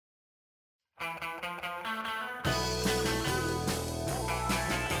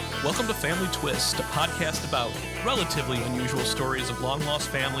Welcome to Family Twist, a podcast about relatively unusual stories of long-lost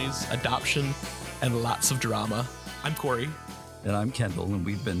families, adoption, and lots of drama. I'm Corey. And I'm Kendall, and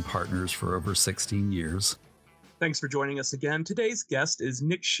we've been partners for over 16 years. Thanks for joining us again. Today's guest is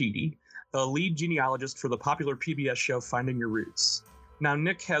Nick Sheedy, the lead genealogist for the popular PBS show Finding Your Roots. Now,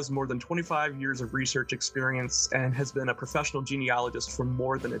 Nick has more than 25 years of research experience and has been a professional genealogist for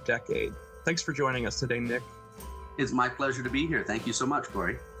more than a decade. Thanks for joining us today, Nick. It's my pleasure to be here. Thank you so much,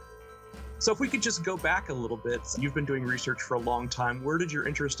 Corey. So if we could just go back a little bit, you've been doing research for a long time. Where did your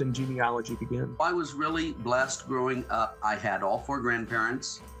interest in genealogy begin? I was really blessed growing up. I had all four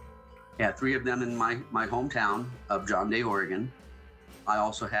grandparents. I had three of them in my hometown of John Day, Oregon. I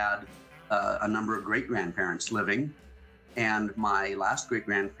also had a number of great-grandparents living. And my last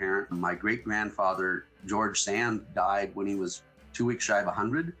great-grandparent, my great-grandfather, George Sand, died when he was 2 weeks shy of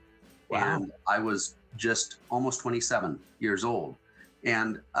 100. Wow. And I was just almost 27 years old.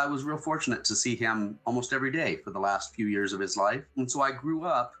 And I was real fortunate to see him almost every day for the last few years of his life. And so I grew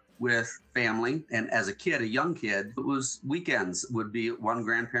up with family. And as a kid, a young kid, it was weekends would be one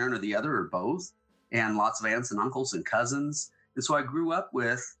grandparent or the other or both, and lots of aunts and uncles and cousins. And so I grew up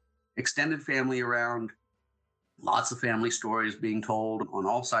with extended family around, lots of family stories being told on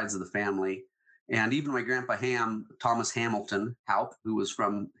all sides of the family. And even my grandpa Thomas Hamilton, Haupt, who was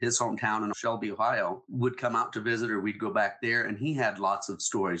from his hometown in Shelby, Ohio, would come out to visit, or we'd go back there. And he had lots of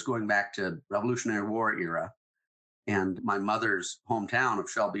stories going back to Revolutionary War era. And my mother's hometown of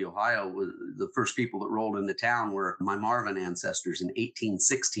Shelby, Ohio, was the first people that rolled into town were my Marvin ancestors in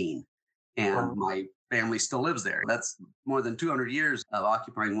 1816. And my family still lives there. That's more than 200 years of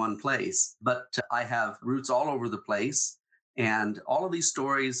occupying one place. But I have roots all over the place. And all of these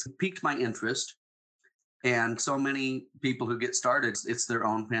stories piqued my interest. And so many people who get started, it's their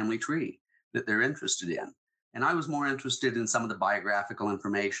own family tree that they're interested in. And I was more interested in some of the biographical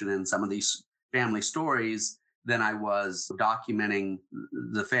information and some of these family stories than I was documenting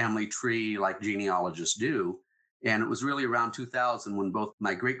the family tree like genealogists do. And it was really around 2000 when both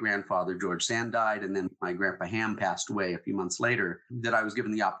my great-grandfather, George Sand, died, and then my grandpa Ham passed away a few months later, that I was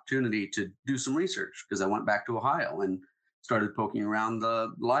given the opportunity to do some research, because I went back to Ohio and started poking around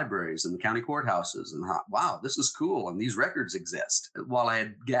the libraries and the county courthouses and thought, wow, this is cool. And these records exist. While I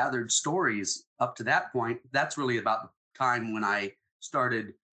had gathered stories up to that point, that's really about the time when I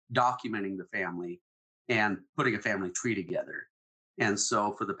started documenting the family and putting a family tree together. And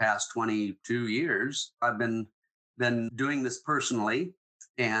so for the past 22 years, I've been doing this personally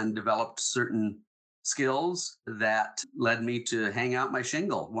and developed certain skills that led me to hang out my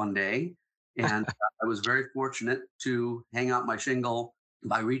shingle one day. And I was very fortunate to hang out my shingle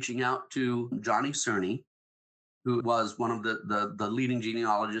by reaching out to Johnny Cerny, who was one of the leading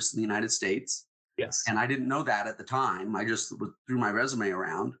genealogists in the United States. Yes. And I didn't know that at the time. I just threw my resume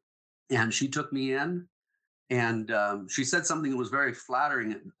around, and she took me in. And she said something that was very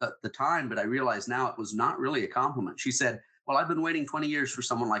flattering at the time, but I realize now it was not really a compliment. She said, well, I've been waiting 20 years for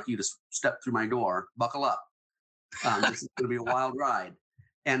someone like you to step through my door. Buckle up. This is going to be a wild ride.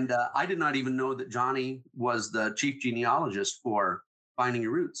 And I did not even know that Johnny was the chief genealogist for Finding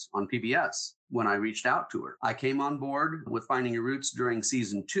Your Roots on PBS when I reached out to her. I came on board with Finding Your Roots during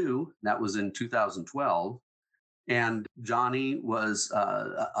season 2. That was in 2012. And Johnny was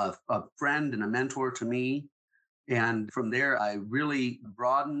a friend and a mentor to me. And from there, I really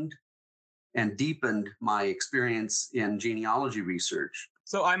broadened and deepened my experience in genealogy research.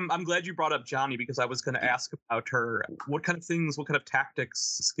 So I'm glad you brought up Johnny, because I was going to ask about her. What kind of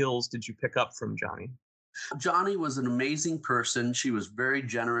tactics, skills did you pick up from Johnny? Johnny was an amazing person. She was very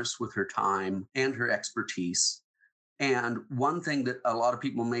generous with her time and her expertise. And one thing that a lot of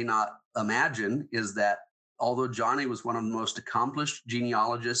people may not imagine is that although Johnny was one of the most accomplished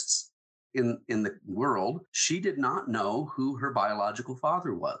genealogists in the world, she did not know who her biological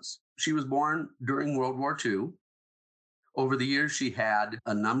father was. She was born during World War II. Over the years, she had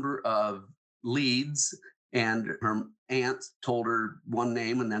a number of leads, and her aunt told her one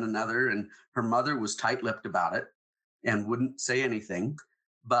name and then another, and her mother was tight-lipped about it and wouldn't say anything.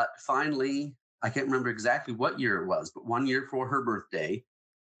 But finally, I can't remember exactly what year it was, but one year for her birthday,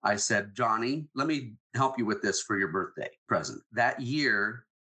 I said, Johnny, let me help you with this for your birthday present. That year,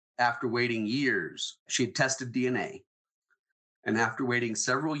 after waiting years, she had tested DNA. And after waiting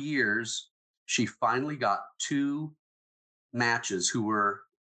several years, she finally got 2 matches who were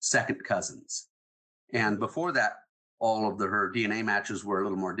second cousins. And before that, all of her DNA matches were a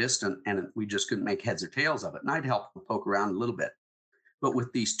little more distant, and we just couldn't make heads or tails of it. And I'd help poke around a little bit. But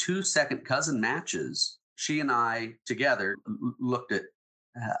with these 2 second cousin matches, she and I together looked at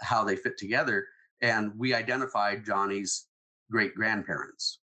how they fit together. And we identified Johnny's great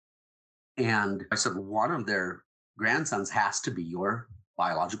grandparents. And I said, well, one of their grandsons has to be your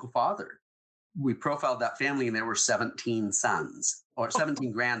biological father. We profiled that family and there were 17 sons or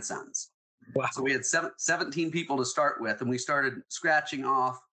 17 grandsons. Wow. So we had 17 people to start with, and we started scratching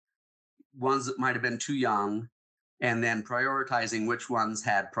off ones that might have been too young and then prioritizing which ones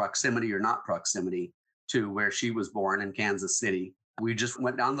had proximity or not proximity to where she was born in Kansas City. We just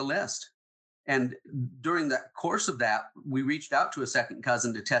went down the list. And during the course of that, we reached out to a second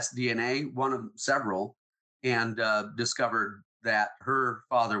cousin to test DNA, one of several, and discovered that her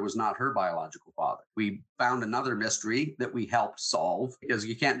father was not her biological father. We found another mystery that we helped solve, because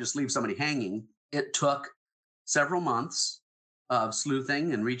you can't just leave somebody hanging. It took several months of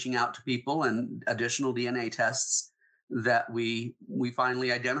sleuthing and reaching out to people and additional DNA tests that we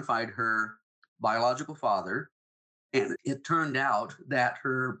finally identified her biological father. And it turned out that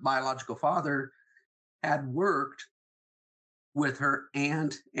her biological father had worked with her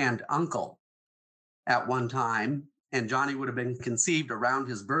aunt and uncle at one time. And Johnny would have been conceived around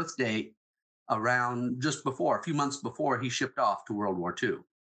his birth date, around just before, a few months before he shipped off to World War II.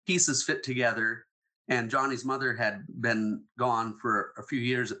 Pieces fit together. And Johnny's mother had been gone for a few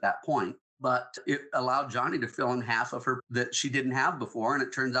years at that point. But it allowed Johnny to fill in half of her that she didn't have before. And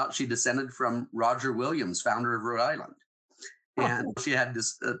it turns out she descended from Roger Williams, founder of Rhode Island. And she had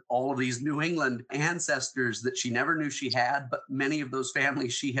all of these New England ancestors that she never knew she had, but many of those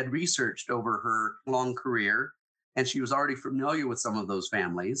families she had researched over her long career. And she was already familiar with some of those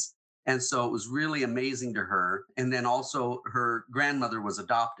families. And so it was really amazing to her. And then also her grandmother was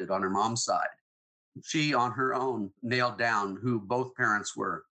adopted on her mom's side. She, on her own, nailed down who both parents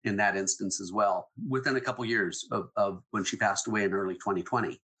were in that instance as well, within a couple years of when she passed away in early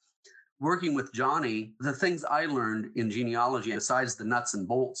 2020. Working with Johnny, the things I learned in genealogy, besides the nuts and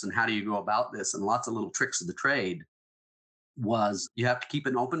bolts and how do you go about this and lots of little tricks of the trade, was you have to keep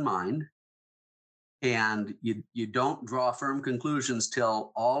an open mind, and you don't draw firm conclusions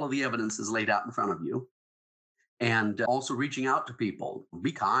till all of the evidence is laid out in front of you. And also reaching out to people,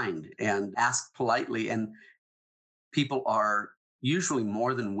 be kind and ask politely. And people are usually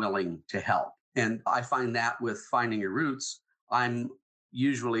more than willing to help. And I find that with Finding Your Roots, I'm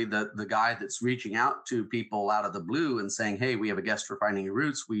usually the guy that's reaching out to people out of the blue and saying, hey, we have a guest for Finding Your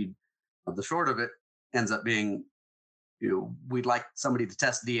Roots. The short of it ends up being, we'd like somebody to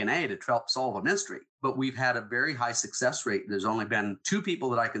test DNA to help solve a mystery. But we've had a very high success rate. There's only been 2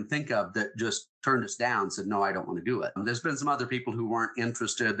 people that I can think of that just turned us down, said, no, I don't want to do it. There's been some other people who weren't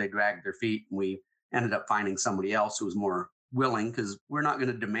interested. They dragged their feet, and we ended up finding somebody else who was more willing, because we're not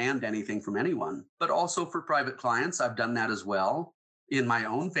going to demand anything from anyone. But also for private clients, I've done that as well. In my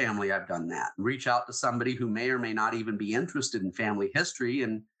own family, I've done that. Reach out to somebody who may or may not even be interested in family history,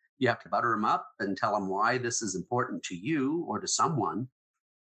 and you have to butter them up and tell them why this is important to you or to someone.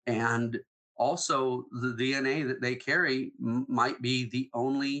 And also, the DNA that they carry might be the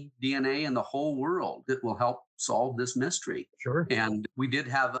only DNA in the whole world that will help solve this mystery. Sure. And we did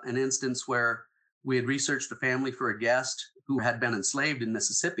have an instance where we had researched a family for a guest who had been enslaved in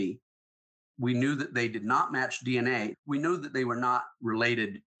Mississippi. We knew that they did not match DNA. We knew that they were not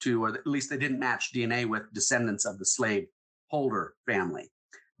related to, or at least they didn't match DNA with descendants of the slave holder family.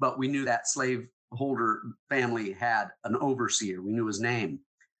 But we knew that slave holder family had an overseer. We knew his name.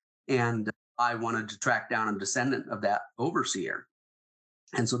 And I wanted to track down a descendant of that overseer.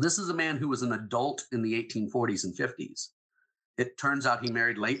 And so this is a man who was an adult in the 1840s and 50s. It turns out he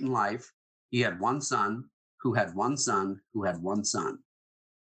married late in life. He had one son who had one son who had one son.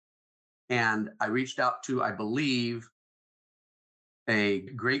 And I reached out to, I believe, a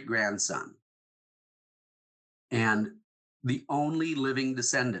great-grandson. And the only living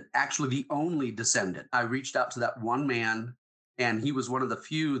descendant, actually the only descendant, I reached out to that one man, and he was one of the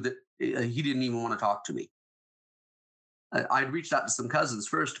few that he didn't even want to talk to me. I'd reached out to some cousins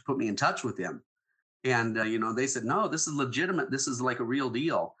first to put me in touch with him. And, they said, no, this is legitimate. This is like a real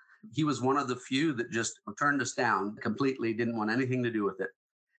deal. He was one of the few that just turned us down completely, didn't want anything to do with it,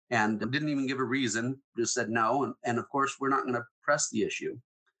 and didn't even give a reason, just said no. And of course, we're not going to press the issue.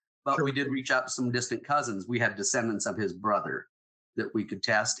 But Sure. We did reach out to some distant cousins. We had descendants of his brother that we could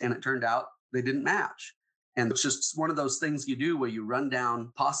test, and it turned out they didn't match. And it's just one of those things you do where you run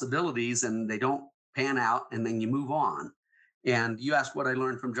down possibilities and they don't pan out, and then you move on. And you asked what I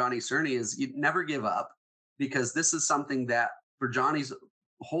learned from Johnny Cerny is you never give up, because this is something that for Johnny's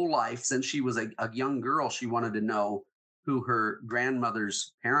whole life, since she was a young girl, she wanted to know who her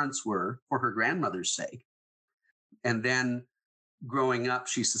grandmother's parents were for her grandmother's sake. And then growing up,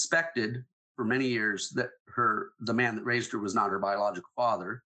 she suspected for many years that the man that raised her was not her biological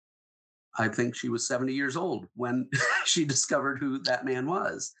father. I think she was 70 years old when she discovered who that man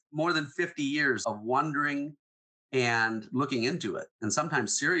was. More than 50 years of wondering and looking into it, and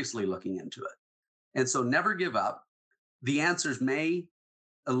sometimes seriously looking into it. And so never give up. The answers may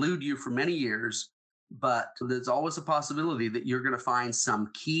elude you for many years, but there's always a possibility that you're going to find some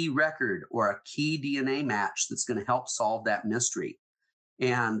key record or a key DNA match that's going to help solve that mystery.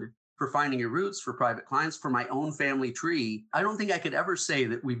 And for Finding Your Roots for private clients, for my own family tree, I don't think I could ever say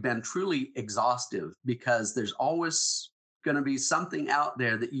that we've been truly exhaustive, because there's always going to be something out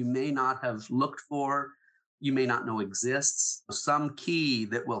there that you may not have looked for, you may not know exists, some key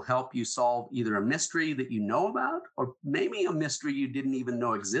that will help you solve either a mystery that you know about or maybe a mystery you didn't even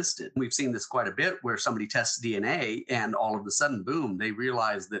know existed. We've seen this quite a bit where somebody tests DNA and all of a sudden, boom, they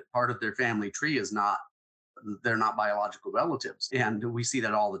realize that part of their family tree is they're not biological relatives. And we see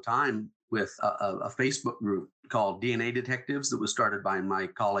that all the time with a Facebook group called DNA Detectives that was started by my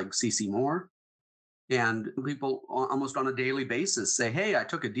colleague, CC Moore. And people almost on a daily basis say, hey, I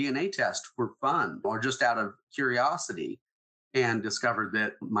took a DNA test for fun or just out of curiosity and discovered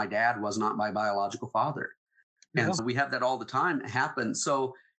that my dad was not my biological father. Yeah. And so we have that all the time happen.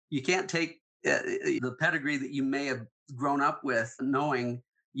 So you can't take the pedigree that you may have grown up with knowing,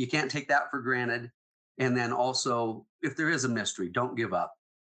 you can't take that for granted. And then also, if there is a mystery, don't give up.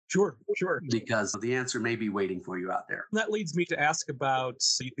 Sure. Because the answer may be waiting for you out there. That leads me to ask about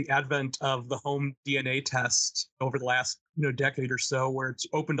the advent of the home DNA test over the last decade or so, where it's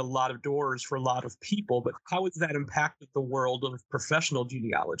opened a lot of doors for a lot of people. But how has that impacted the world of professional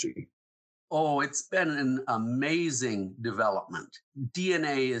genealogy? Oh, it's been an amazing development.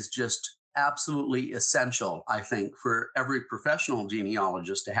 DNA is just absolutely essential, I think, for every professional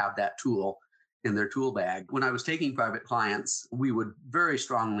genealogist to have that tool in their tool bag. When I was taking private clients, we would very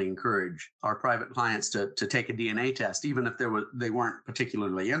strongly encourage our private clients to take a DNA test, even if they weren't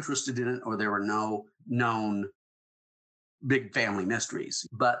particularly interested in it or there were no known big family mysteries.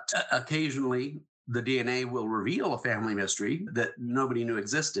 But occasionally, the DNA will reveal a family mystery that nobody knew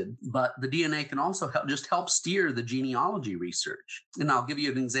existed. But the DNA can also help steer the genealogy research. And I'll give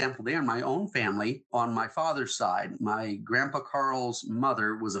you an example there. In my own family, on my father's side, my grandpa Carl's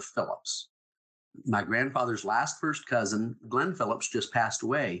mother was a Phillips. My grandfather's last first cousin, Glenn Phillips, just passed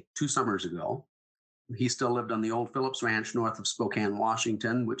away 2 summers ago. He still lived on the old Phillips Ranch north of Spokane,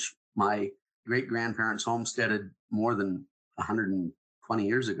 Washington, which my great-grandparents homesteaded more than 120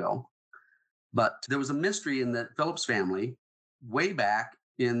 years ago. But there was a mystery in the Phillips family way back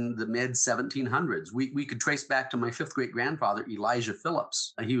in the mid-1700s. We could trace back to my 5th great-grandfather, Elijah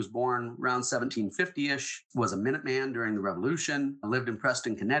Phillips. He was born around 1750-ish, was a Minuteman during the Revolution, lived in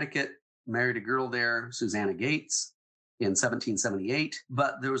Preston, Connecticut, married a girl there, Susanna Gates, in 1778.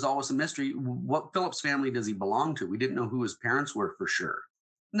 But there was always a mystery. What Phillips family does he belong to? We didn't know who his parents were for sure.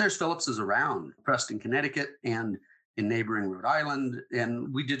 And there's Phillipses around Preston, Connecticut, and in neighboring Rhode Island.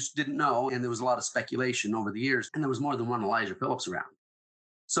 And we just didn't know. And there was a lot of speculation over the years. And there was more than one Elijah Phillips around.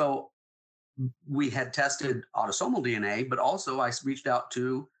 So we had tested autosomal DNA, but also I reached out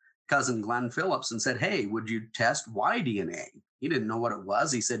to cousin Glenn Phillips and said, hey, would you test Y DNA? He didn't know what it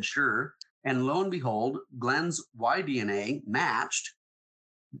was. He said, sure. And lo and behold, Glenn's Y DNA matched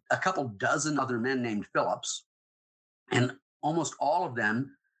a couple dozen other men named Phillips. And almost all of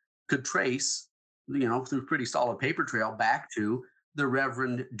them could trace, through pretty solid paper trail back to the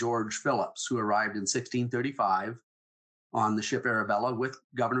Reverend George Phillips, who arrived in 1635 on the ship Arabella with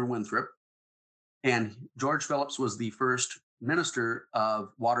Governor Winthrop. And George Phillips was the first minister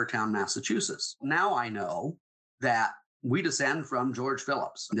of Watertown, Massachusetts. Now I know that we descend from George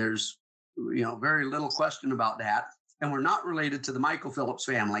Phillips. There's, very little question about that. And we're not related to the Michael Phillips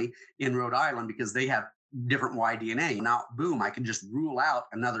family in Rhode Island because they have different Y DNA. Now, boom, I can just rule out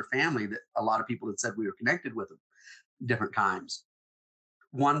another family that a lot of people had said we were connected with at different times.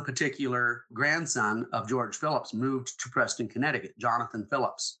 One particular grandson of George Phillips moved to Preston, Connecticut, Jonathan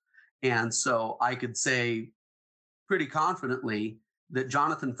Phillips. And so I could say pretty confidently that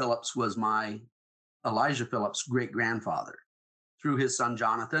Jonathan Phillips was my Elijah Phillips' great-grandfather through his son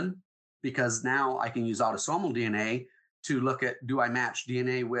Jonathan, because now I can use autosomal DNA to look at, do I match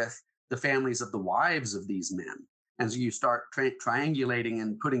DNA with the families of the wives of these men? And so you start triangulating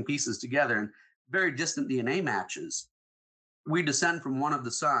and putting pieces together, and very distant DNA matches. We descend from one of the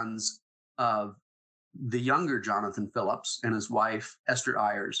sons of the younger Jonathan Phillips and his wife, Esther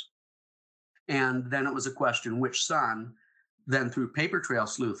Ayers. And then it was a question, which son? Then through paper trail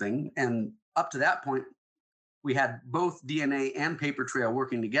sleuthing, and up to that point, we had both DNA and paper trail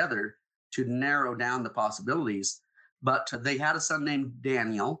working together to narrow down the possibilities. But they had a son named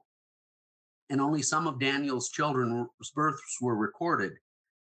Daniel. and only some of Daniel's children's births were recorded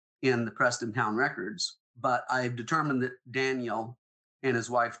in the Preston Town records. But I've determined that Daniel and his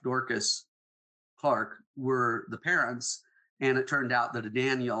wife Dorcas Clark were the parents, and it turned out that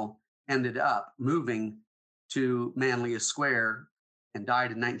Daniel ended up moving to Manlius Square and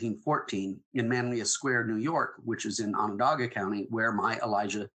died in 1914 in Manlius Square, New York, which is in Onondaga County, where my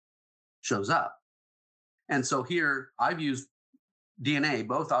Elijah shows up. And so here I've used DNA,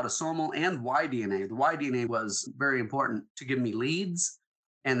 both autosomal and Y-DNA. The Y-DNA was very important to give me leads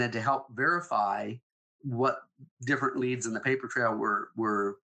and then to help verify what different leads in the paper trail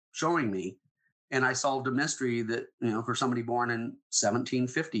were showing me. And I solved a mystery that, for somebody born in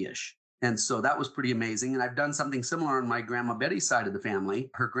 1750-ish. And so that was pretty amazing. And I've done something similar on my Grandma Betty's side of the family.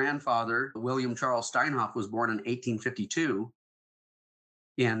 Her grandfather, William Charles Steinhoff, was born in 1852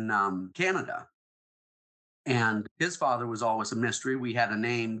 in Canada. And his father was always a mystery. We had a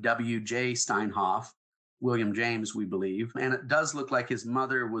name, W.J. Steinhoff, William James, we believe. And it does look like his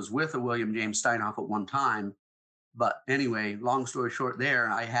mother was with a William James Steinhoff at one time. But anyway, long story short there,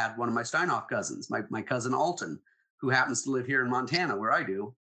 I had one of my Steinhoff cousins, my cousin Alton, who happens to live here in Montana, where I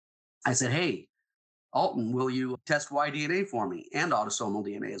do. I said, hey, Alton, will you test Y-DNA for me and autosomal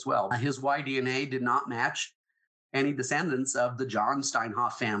DNA as well? His Y-DNA did not match any descendants of the John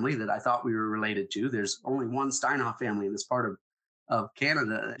Steinhoff family that I thought we were related to. There's only one Steinhoff family in this part of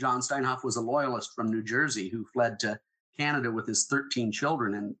Canada. John Steinhoff was a loyalist from New Jersey who fled to Canada with his 13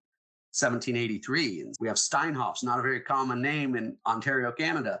 children in 1783. And we have Steinhoffs, not a very common name in Ontario,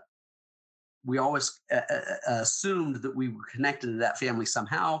 Canada. We always assumed that we were connected to that family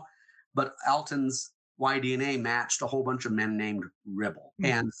somehow, but Alton's Y-DNA matched a whole bunch of men named Ribble.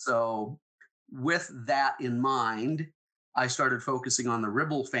 Mm-hmm. And so with that in mind, I started focusing on the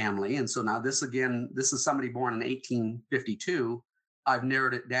Ribble family. And so now this is somebody born in 1852. I've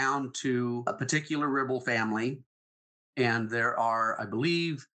narrowed it down to a particular Ribble family. And there are, I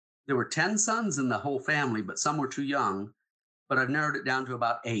believe, there were 10 sons in the whole family, but some were too young. But I've narrowed it down to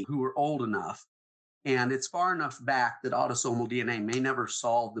about 8 who were old enough. And it's far enough back that autosomal DNA may never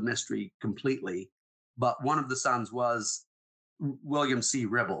solve the mystery completely. But one of the sons was William C.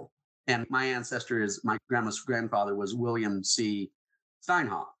 Ribble. And my ancestor my grandma's grandfather was William C.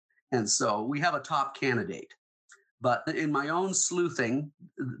 Steinhoff. And so we have a top candidate. But in my own sleuthing,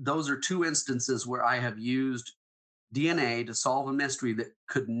 those are 2 instances where I have used DNA to solve a mystery that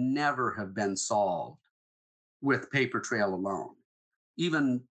could never have been solved with paper trail alone.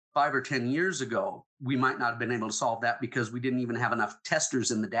 Even 5 or 10 years ago, we might not have been able to solve that because we didn't even have enough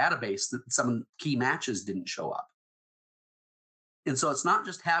testers in the database that some key matches didn't show up. And so it's not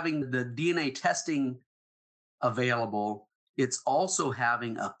just having the DNA testing available, it's also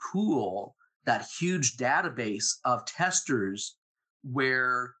having a pool, that huge database of testers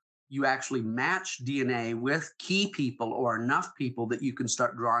where you actually match DNA with key people or enough people that you can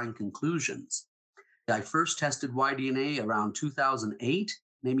start drawing conclusions. I first tested Y-DNA around 2008,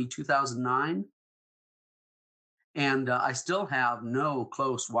 maybe 2009. And I still have no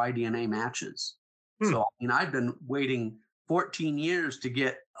close Y-DNA matches. So, I've been waiting 14 years to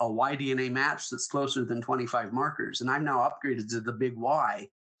get a Y-DNA match that's closer than 25 markers. And I'm now upgraded to the big Y.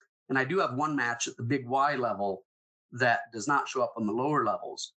 And I do have one match at the big Y level that does not show up on the lower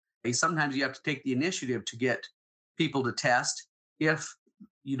levels. Sometimes you have to take the initiative to get people to test if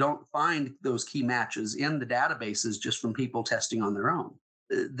you don't find those key matches in the databases just from people testing on their own.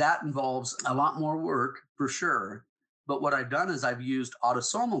 That involves a lot more work for sure. But what I've done is I've used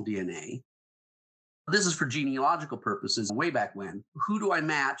autosomal DNA. This is for genealogical purposes way back when. Who do I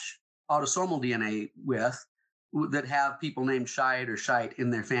match autosomal DNA with that have people named Scheid or Scheit in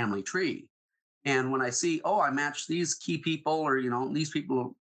their family tree? And when I see, I match these key people or, these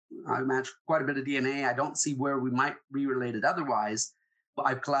people, I match quite a bit of DNA. I don't see where we might be related otherwise. But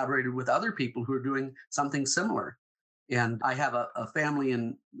I've collaborated with other people who are doing something similar. And I have a family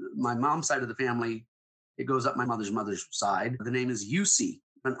in my mom's side of the family. It goes up my mother's side. The name is Yusi,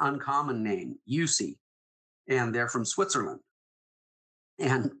 an uncommon name, Yusi. And they're from Switzerland.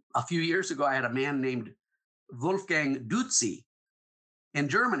 And a few years ago, I had a man named Wolfgang Dutzi in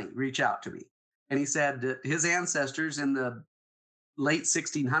Germany reach out to me. And he said that his ancestors in the late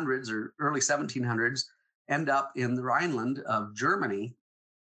 1600s or early 1700s end up in the Rhineland of Germany.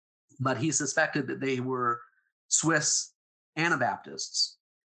 But he suspected that they were Swiss Anabaptists.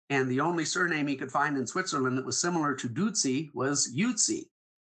 And the only surname he could find in Switzerland that was similar to Dutzi was Jutzi.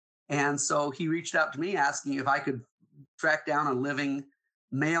 And so he reached out to me asking if I could track down a living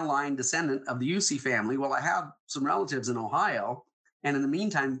male line descendant of the Jutzi family. Well, I have some relatives in Ohio. And in the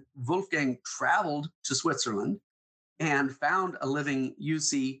meantime, Wolfgang traveled to Switzerland and found a living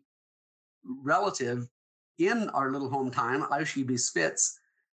Jutzi relative in our little hometown, Sheedy Spitz,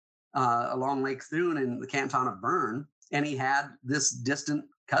 along Lake Thun in the canton of Bern. And he had this distant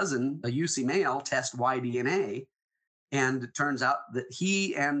cousin, a UC male, test Y-DNA. And it turns out that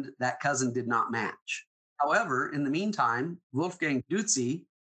he and that cousin did not match. However, in the meantime, Wolfgang Dutzy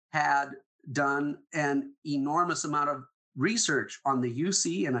had done an enormous amount of research on the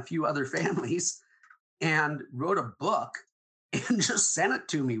UC and a few other families and wrote a book and just sent it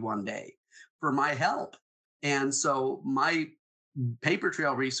to me one day for my help. And so my paper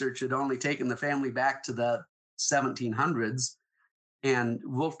trail research had only taken the family back to the 1700s. And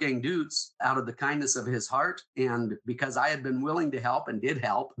Wolfgang Dutz, out of the kindness of his heart, and because I had been willing to help and did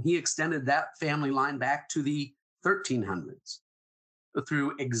help, he extended that family line back to the 1300s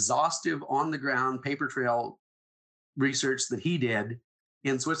through exhaustive on-the-ground paper trail research that he did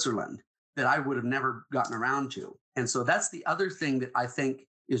in Switzerland that I would have never gotten around to. And so that's the other thing that I think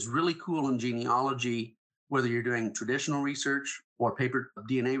is really cool in genealogy, whether you're doing traditional research or paper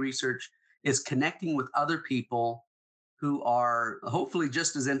DNA research, is connecting with other people who are hopefully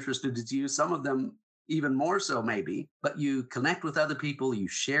just as interested as you, some of them even more so maybe, but you connect with other people, you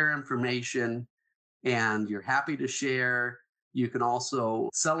share information, and you're happy to share. You can also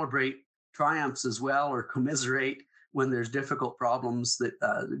celebrate triumphs as well, or commiserate when there's difficult problems that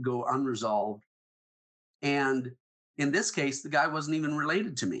go unresolved. And in this case, the guy wasn't even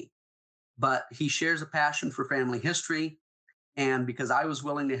related to me, but he shares a passion for family history. And because I was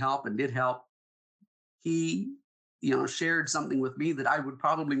willing to help and did help, he shared something with me that I would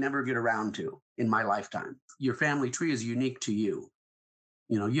probably never get around to in my lifetime. Your family tree is unique to you.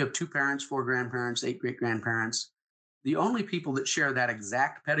 You have 2 parents, 4 grandparents, 8 great-grandparents. The only people that share that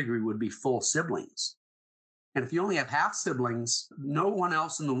exact pedigree would be full siblings. And if you only have half siblings, no one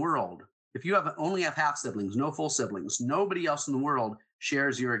else in the world, if you only have half siblings, no full siblings, nobody else in the world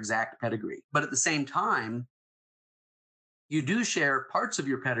shares your exact pedigree. But at the same time, you do share parts of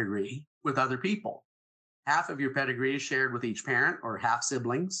your pedigree with other people. Half of your pedigree is shared with each parent or half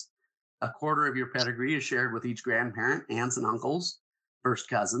siblings. A quarter of your pedigree is shared with each grandparent, aunts and uncles, first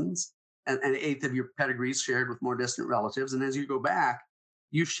cousins. And an eighth of your pedigree is shared with more distant relatives. And as you go back,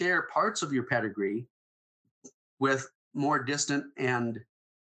 you share parts of your pedigree with more distant and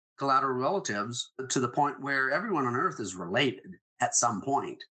collateral relatives to the point where everyone on earth is related at some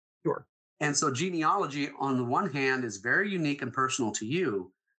point. Sure. And so genealogy, on the one hand, is very unique and personal to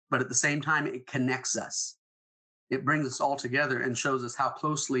you, but at the same time, it connects us. It brings us all together and shows us how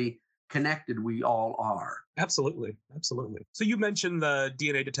closely connected we all are. Absolutely. Absolutely. So you mentioned the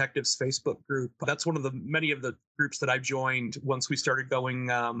DNA Detectives Facebook group. That's one of the many of the groups that I joined once we started going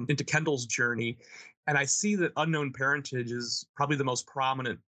into Kendall's journey. And I see that unknown parentage is probably the most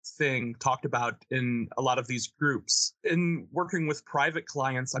prominent thing talked about in a lot of these groups. In working with private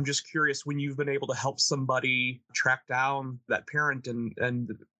clients, I'm just curious, when you've been able to help somebody track down that parent and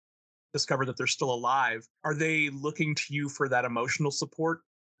discover that they're still alive, are they looking to you for that emotional support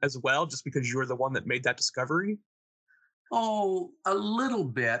as well, just because you're the one that made that discovery? Oh, a little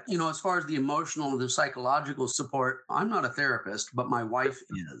bit. As far as the emotional or the psychological support, I'm not a therapist, but my wife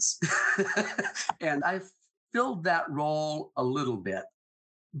is. And I've filled that role a little bit.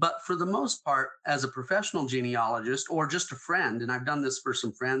 But for the most part, as a professional genealogist or just a friend, and I've done this for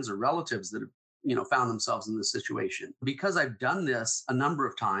some friends or relatives that have, found themselves in this situation, because I've done this a number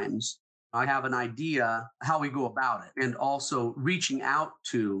of times, I have an idea how we go about it, and also reaching out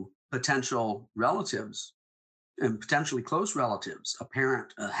to potential relatives and potentially close relatives, a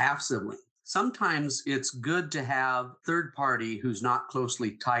parent, a half sibling. Sometimes it's good to have third party who's not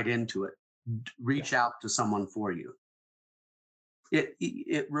closely tied into it reach out to someone for you.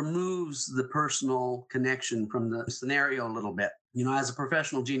 It removes the personal connection from the scenario a little bit. As a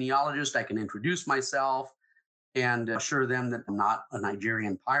professional genealogist, I can introduce myself and assure them that I'm not a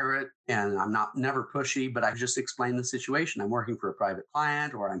Nigerian pirate and I'm never pushy, but I just explain the situation. I'm working for a private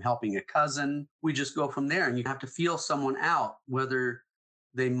client or I'm helping a cousin. We just go from there, and you have to feel someone out, whether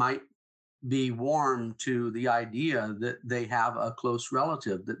they might be warm to the idea that they have a close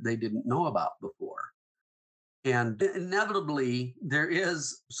relative that they didn't know about before. And inevitably, there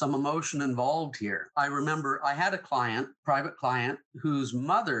is some emotion involved here. I remember I had a private client, whose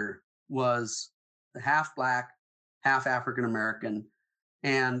mother was half Black, half African-American.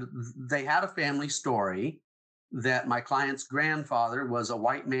 And they had a family story that my client's grandfather was a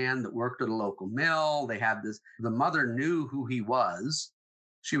white man that worked at a local mill. The mother knew who he was.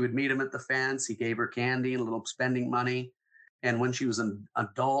 She would meet him at the fence. He gave her candy and a little spending money. And when she was an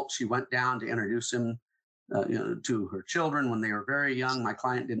adult, she went down to introduce him to her children when they were very young. My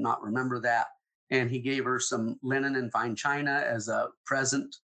client did not remember that. And he gave her some linen and fine china as a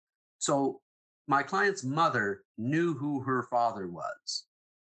present So my client's mother knew who her father was,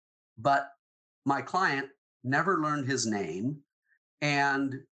 but my client never learned his name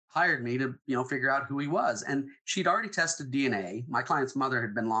and hired me to, figure out who he was. And she'd already tested DNA. My client's mother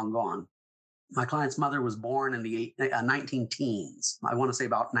had been long gone. My client's mother was born in the 19 teens. I want to say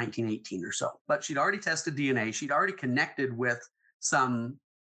about 1918 or so. But she'd already tested DNA. She'd already connected with some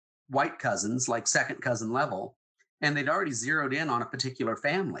white cousins, like second cousin level, and they'd already zeroed in on a particular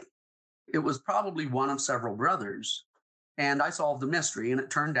family. It was probably one of several brothers. And I solved the mystery, and it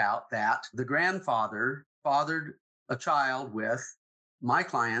turned out that the grandfather fathered a child with my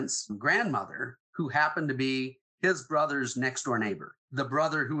client's grandmother, who happened to be his brother's next door neighbor. The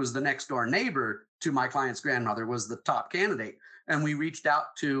brother who was the next door neighbor to my client's grandmother was the top candidate. And we reached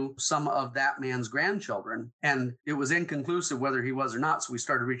out to some of that man's grandchildren, and it was inconclusive whether he was or not. So we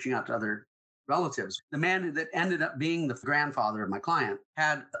started reaching out to other relatives. The man that ended up being the grandfather of my client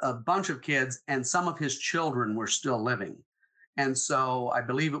had a bunch of kids, and some of his children were still living. And so I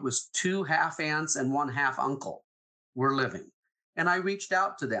believe it was 2 half aunts and 1 half uncle were living. And I reached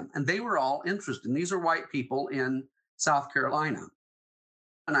out to them, and they were all interested. And these are white people in South Carolina.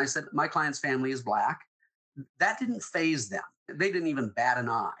 And I said, my client's family is Black. That didn't faze them. They didn't even bat an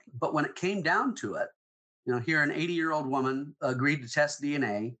eye. But when it came down to it, here an 80-year-old woman agreed to test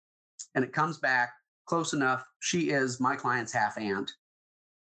DNA, and it comes back close enough. She is my client's half aunt.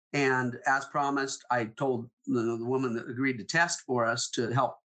 And as promised, I told the woman that agreed to test for us to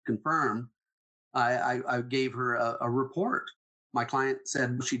help confirm, I gave her a report. My client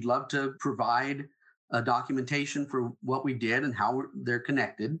said she'd love to provide a documentation for what we did and how they're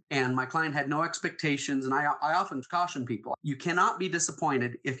connected. And my client had no expectations. And I often caution people, you cannot be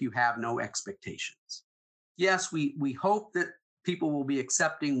disappointed if you have no expectations. Yes, we hope that people will be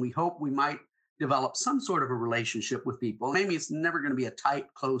accepting. We hope we might develop some sort of a relationship with people. Maybe it's never going to be a tight,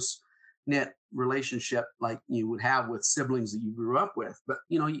 close-knit relationship like you would have with siblings that you grew up with. But,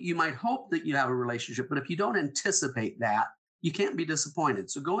 you might hope that you have a relationship. But if you don't anticipate that, you can't be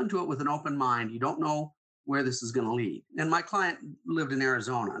disappointed. So go into it with an open mind. You don't know where this is going to lead. And my client lived in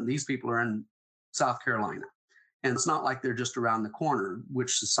Arizona, and these people are in South Carolina. And it's not like they're just around the corner,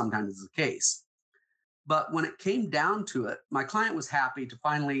 which is sometimes the case. But when it came down to it, my client was happy to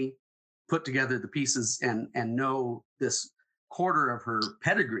finally put together the pieces and know this quarter of her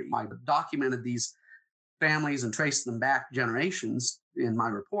pedigree. I documented these families and traced them back generations in my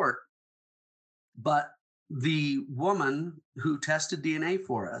report. But the woman who tested DNA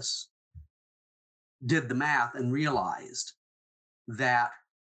for us did the math and realized that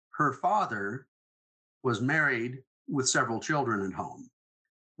her father was married with several children at home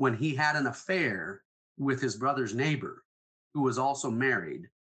when he had an affair with his brother's neighbor, who was also married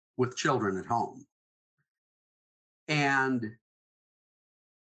with children at home. And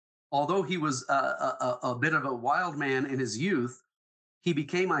although he was a bit of a wild man in his youth, he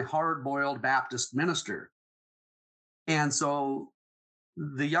became a hard-boiled Baptist minister. And so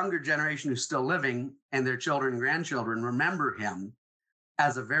the younger generation who's still living and their children and grandchildren remember him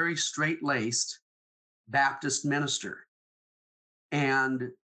as a very straight-laced Baptist minister. And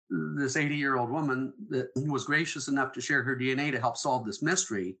this 80-year-old woman that was gracious enough to share her DNA to help solve this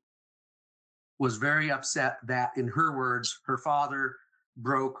mystery was very upset that, in her words, her father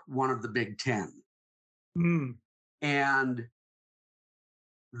broke one of the Big Ten. And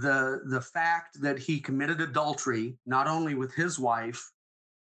the fact that he committed adultery, not only with his wife,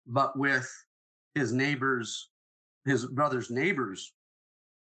 but with his brother's neighbors,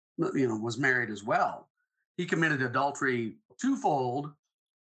 was married as well. He committed adultery twofold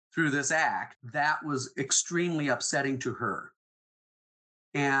through this act. That was extremely upsetting to her.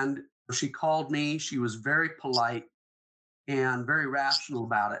 And she called me. She was very polite and very rational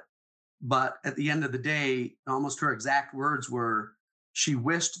about it. But at the end of the day, almost her exact words were, she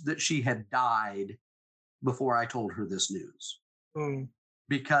wished that she had died before I told her this news.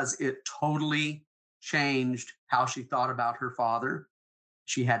 Because it totally changed how she thought about her father.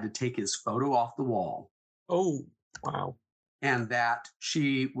 She had to take his photo off the wall. Oh, wow. And that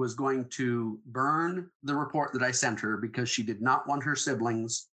she was going to burn the report that I sent her because she did not want her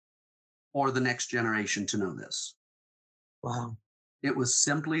siblings or the next generation to know this. Wow. It was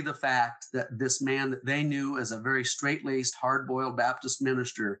simply the fact that this man that they knew as a very straight-laced, hard-boiled Baptist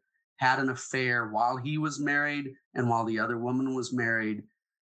minister had an affair while he was married and while the other woman was married.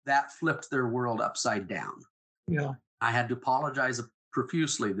 That flipped their world upside down. Yeah. I had to apologize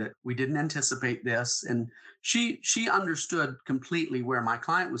profusely that we didn't anticipate this. And she understood completely where my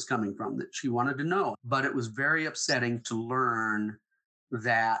client was coming from, that she wanted to know. But it was very upsetting to learn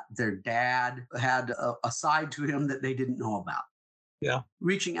that their dad had a side to him that they didn't know about. Yeah.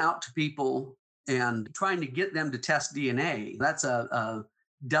 Reaching out to people and trying to get them to test DNA, that's a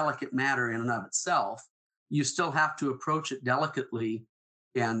delicate matter in and of itself. You still have to approach it delicately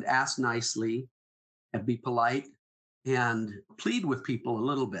and ask nicely and be polite and plead with people a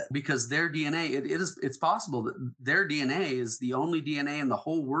little bit, because their DNA, it's possible that their DNA is the only DNA in the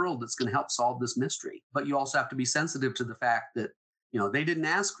whole world that's going to help solve this mystery. But you also have to be sensitive to the fact that, they didn't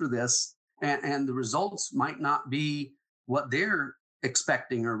ask for this, and the results might not be what they're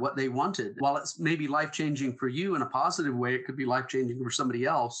expecting or what they wanted. While it's maybe life-changing for you in a positive way, it could be life-changing for somebody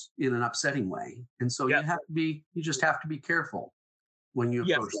else in an upsetting way. And so Yeah. you just have to be careful when you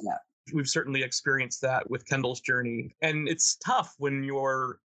approach that. We've certainly experienced that with Kendall's journey. And it's tough when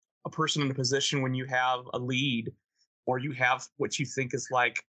you're a person in a position when you have a lead or you have what you think is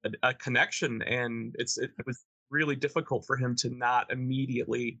like a connection. And it was really difficult for him to not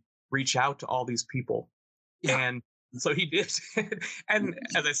immediately reach out to all these people. Yeah. And so he did. And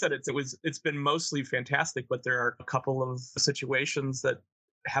as I said, it's been mostly fantastic, but there are a couple of situations that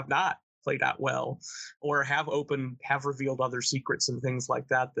have not played out well, or have revealed other secrets and things like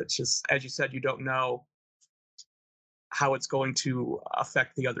that. That's just, as you said, you don't know how it's going to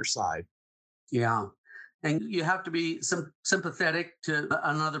affect the other side. Yeah. And you have to be sympathetic to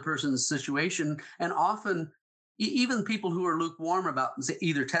another person's situation. And often, even people who are lukewarm about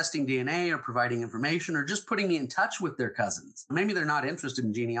either testing DNA or providing information or just putting me in touch with their cousins, maybe they're not interested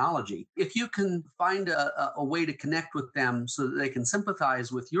in genealogy. If you can find a way to connect with them so that they can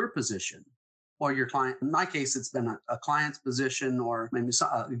sympathize with your position or your client. In my case, it's been a client's position or maybe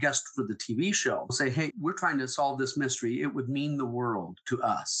a guest for the TV show. Say, hey, we're trying to solve this mystery. It would mean the world to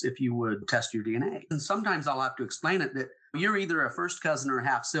us if you would test your DNA. And sometimes I'll have to explain it that you're either a first cousin or a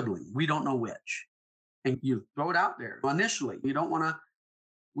half sibling. We don't know which. And you throw it out there initially. We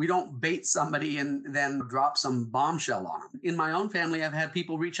don't bait somebody and then drop some bombshell on them. In my own family, I've had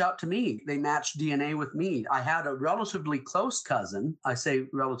people reach out to me. They matched DNA with me. I had a relatively close cousin, I say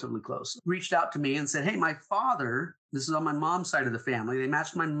relatively close, reached out to me and said, hey, my father, this is on my mom's side of the family. They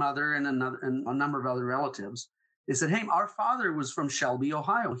matched my mother and a number of other relatives. They said, hey, our father was from Shelby,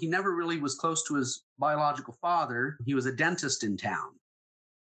 Ohio. He never really was close to his biological father. He was a dentist in town.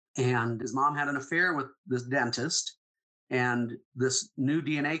 And his mom had an affair with this dentist. And this new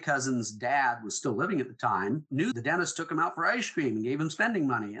DNA cousin's dad was still living at the time, knew the dentist took him out for ice cream and gave him spending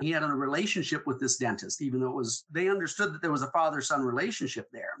money. And he had a relationship with this dentist, even though they understood that there was a father-son relationship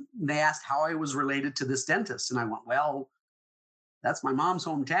there. They asked how I was related to this dentist. And I went, well, that's my mom's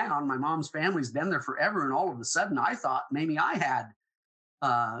hometown. My mom's family's been there forever. And all of a sudden I thought maybe I had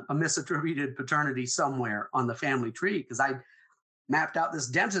a misattributed paternity somewhere on the family tree, because I mapped out this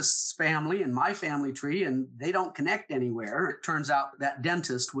dentist's family and my family tree, and they don't connect anywhere. It turns out that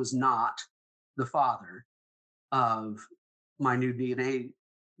dentist was not the father of my new DNA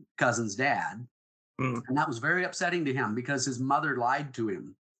cousin's dad. And that was very upsetting to him because his mother lied to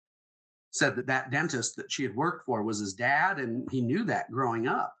him, said that dentist that she had worked for was his dad, and he knew that growing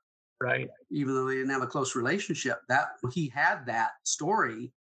up. Right. Even though they didn't have a close relationship, that he had that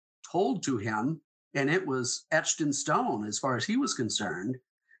story told to him, and it was etched in stone as far as he was concerned.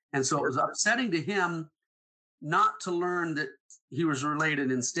 And so it was upsetting to him not to learn that he was related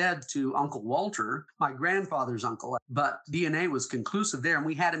instead to Uncle Walter, my grandfather's uncle. But DNA was conclusive there, and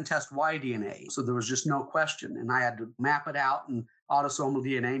we had him test Y DNA. So there was just no question. And I had to map it out, and autosomal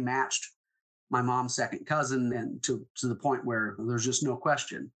DNA matched my mom's second cousin, and to the point where there's just no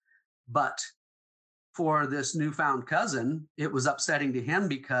question. But for this newfound cousin, it was upsetting to him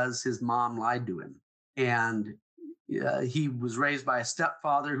because his mom lied to him. And he was raised by a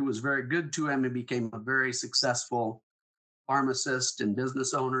stepfather who was very good to him and became a very successful pharmacist and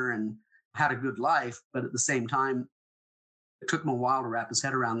business owner and had a good life. But at the same time, it took him a while to wrap his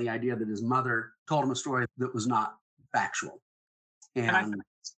head around the idea that his mother told him a story that was not factual. And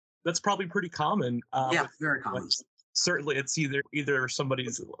that's probably pretty common. Yeah, very common. Certainly, it's either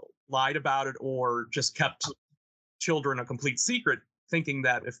somebody's lied about it or just kept children a complete secret, thinking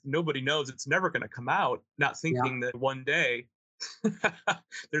that if nobody knows, it's never going to come out, not thinking that one day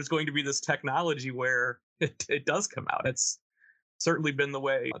there's going to be this technology where it does come out. It's certainly been the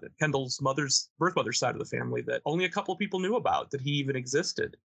way that Kendall's birth mother's side of the family that only a couple of people knew about, that he even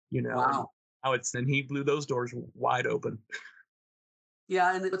existed, Wow. And he blew those doors wide open.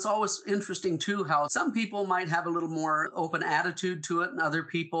 Yeah, and it's always interesting, too, how some people might have a little more open attitude to it, and other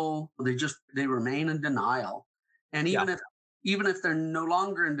people, they remain in denial. And even if they're no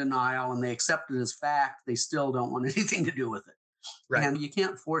longer in denial and they accept it as fact, they still don't want anything to do with it. Right. And you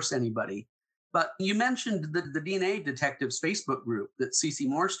can't force anybody. But you mentioned the DNA Detectives Facebook group that CeCe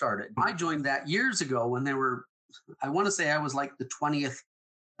Moore started. I joined that years ago when there were I want to say I was like the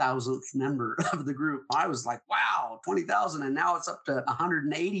 20,000th member of the group. I was like, wow, 20,000. And now it's up to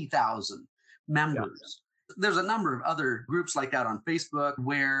 180,000 members. Yeah. There's a number of other groups like that on Facebook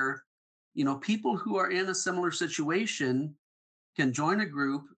where, people who are in a similar situation can join a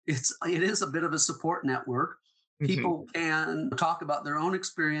group. It is a bit of a support network. People can talk about their own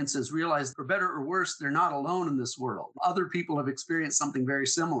experiences, realize for better or worse, they're not alone in this world. Other people have experienced something very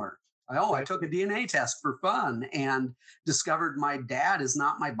similar. I took a DNA test for fun and discovered my dad is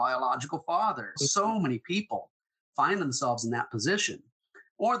not my biological father. So many people find themselves in that position.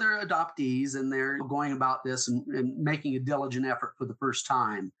 Or they're adoptees and they're going about this and making a diligent effort for the first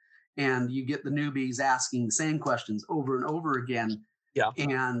time. And you get the newbies asking the same questions over and over again. Yeah.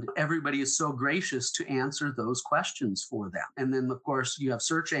 And everybody is so gracious to answer those questions for them. And then, of course, you have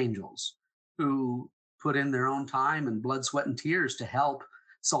search angels who put in their own time and blood, sweat, and tears to help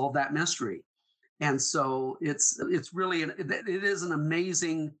solve that mystery. And so it's really, it is an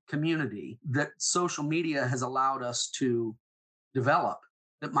amazing community that social media has allowed us to develop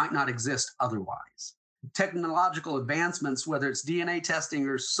that might not exist otherwise. Technological advancements, whether it's DNA testing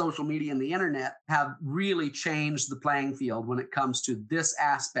or social media and the internet, have really changed the playing field when it comes to this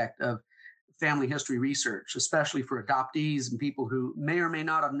aspect of family history research, especially for adoptees and people who may or may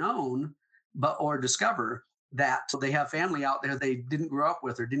not have known or discover that they have family out there they didn't grow up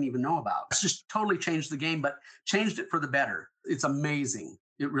with or didn't even know about. It's just totally changed the game, but changed it for the better. It's amazing.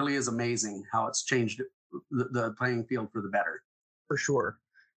 It really is amazing how it's changed the playing field for the better. For sure.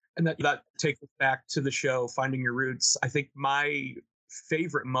 And that takes us back to the show, Finding Your Roots. I think my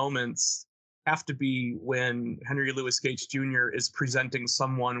favorite moments have to be when Henry Louis Gates Jr. is presenting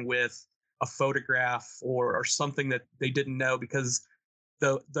someone with a photograph or something that they didn't know, because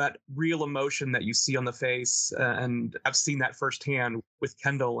that real emotion that you see on the face, and I've seen that firsthand with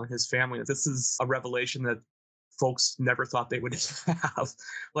Kendall and his family. This is a revelation that folks never thought they would have.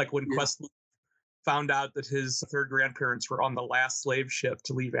 Like when Questlove found out that his third grandparents were on the last slave ship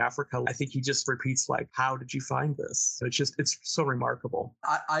to leave Africa, I think he just repeats, like, how did you find this? So it's so remarkable.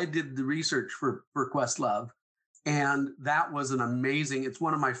 I did the research for Questlove, and that was an amazing, it's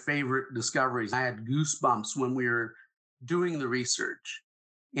one of my favorite discoveries. I had goosebumps when we were doing the research.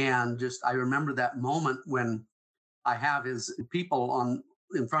 And I remember that moment when I have his people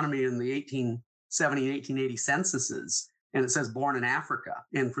in front of me in the 1870 and 1880 censuses, and it says born in Africa.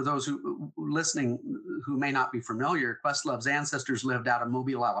 And for those who listening who may not be familiar, Questlove's ancestors lived out of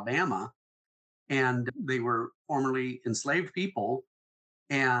Mobile, Alabama, and they were formerly enslaved people.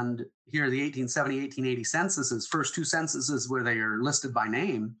 And here, the 1870, 1880 censuses, first two censuses where they are listed by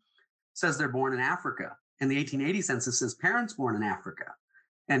name, says they're born in Africa. And the 1880 census says parents born in Africa.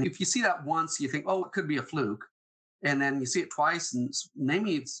 And if you see that once, you think, oh, it could be a fluke. And then you see it twice, and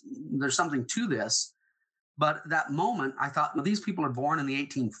maybe there's something to this. But that moment, I thought, well, these people are born in the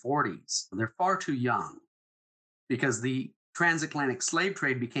 1840s. They're far too young, because the transatlantic slave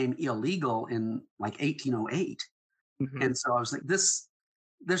trade became illegal in like 1808. Mm-hmm. And so I was like,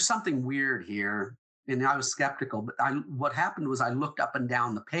 there's something weird here. And I was skeptical. But what happened was I looked up and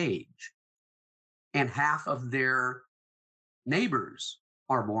down the page, and half of their neighbors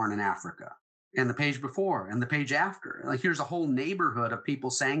are born in Africa, and the page before and the page after. Like, here's a whole neighborhood of people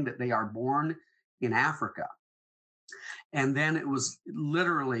saying that they are born in Africa. And then it was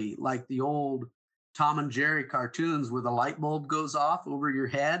literally like the old Tom and Jerry cartoons where the light bulb goes off over your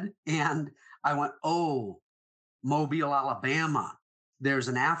head. And I went, oh, Mobile, Alabama. There's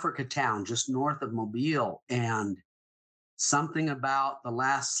an Africa town just north of Mobile, and something about the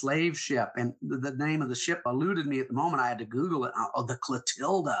last slave ship. And the name of the ship eluded me at the moment. I had to Google it. Oh, the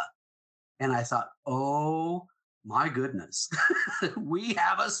Clotilda. And I thought, oh my goodness, we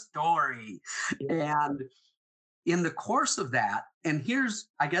have a story. Yeah. And in the course of that, and here's,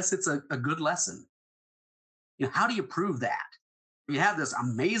 I guess it's a good lesson. How do you prove that? You have this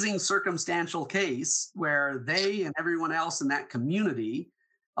amazing circumstantial case where they and everyone else in that community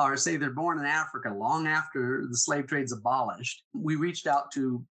say they're born in Africa long after the slave trade's abolished. We reached out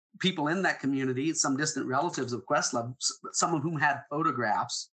to people in that community, some distant relatives of Questlove, some of whom had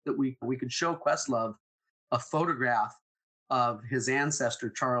photographs that we could show Questlove a photograph of his ancestor,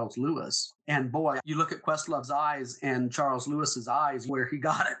 Charles Lewis. And boy, you look at Questlove's eyes and Charles Lewis's eyes, where he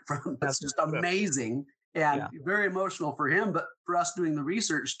got it from. That's just amazing. And very emotional for him, but for us doing the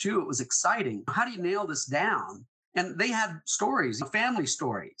research too, it was exciting. How do you nail this down? And they had stories, family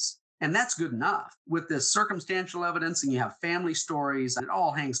stories, and that's good enough. With this circumstantial evidence, and you have family stories, and it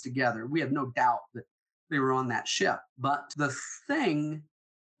all hangs together. We have no doubt that they were on that ship. But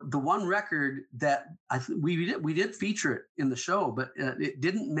the one record that we did feature it in the show, but it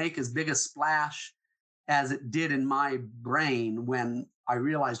didn't make as big a splash as it did in my brain when I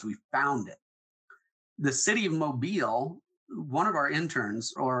realized we found it. The city of Mobile, one of our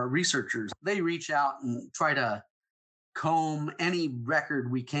interns or researchers, they reach out and try to comb any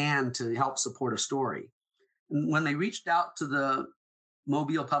record we can to help support a story. And when they reached out to the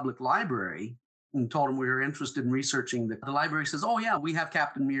Mobile Public Library and told them we were interested in researching, the library says, "Oh yeah, we have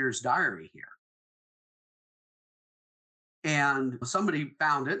Captain Meare's diary here." And somebody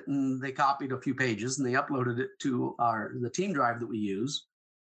found it and they copied a few pages and they uploaded it to the team drive that we use.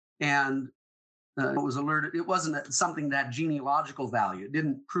 And it was alerted. It wasn't something that genealogical value. It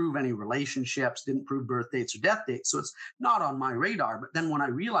didn't prove any relationships, didn't prove birth dates or death dates. So it's not on my radar. But then when I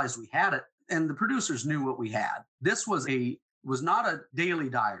realized we had it, and the producers knew what we had, this was not a daily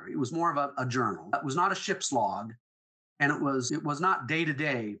diary. It was more of a journal. It was not a ship's log, and it was not day to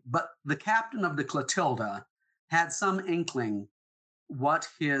day. But the captain of the Clotilda had some inkling what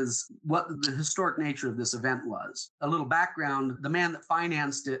the historic nature of this event was. A little background: the man that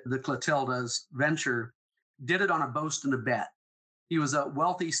financed it, the Clotilda's venture, did it on a boast and a bet. He was a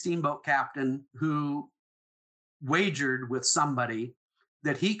wealthy steamboat captain who wagered with somebody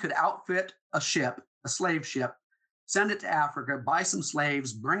that he could outfit a slave ship, send it to Africa, buy some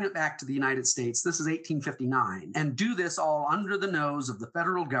slaves, bring it back to the United States. This is 1859, and do this all under the nose of the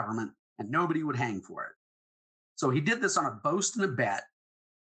federal government, and nobody would hang for it. So he did this on a boast and a bet,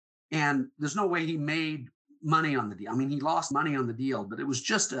 and there's no way he made money on the deal. I mean, he lost money on the deal, but it was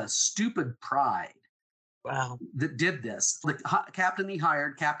just a stupid pride. Wow. That did this. The captain he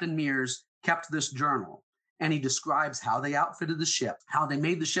hired, Captain Meares, kept this journal, and he describes how they outfitted the ship, how they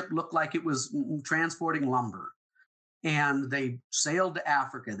made the ship look like it was transporting lumber. And they sailed to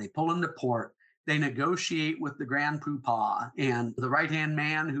Africa. They pull into port. They negotiate with the Grand Poopah and the right-hand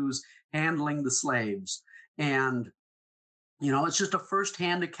man who's handling the slaves. And, it's just a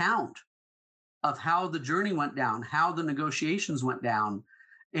firsthand account of how the journey went down, how the negotiations went down.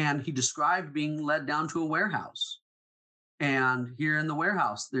 And he described being led down to a warehouse. And here in the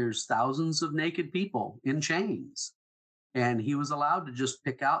warehouse, there's thousands of naked people in chains. And he was allowed to just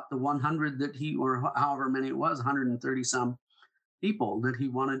pick out the 100 that or however many it was, 130 some people that he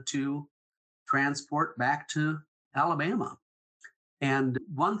wanted to transport back to Alabama. And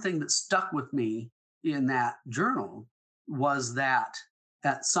one thing that stuck with me in that journal was that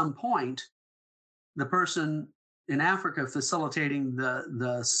at some point, the person in Africa facilitating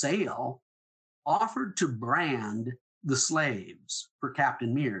the sale offered to brand the slaves for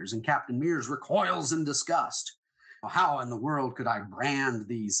Captain Meares, and Captain Meares recoils in disgust. How in the world could I brand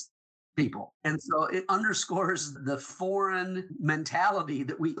these people? And so it underscores the foreign mentality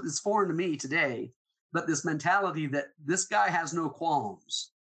it's foreign to me today, but this mentality that this guy has no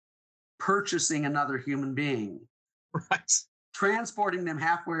qualms purchasing another human being, Right. transporting them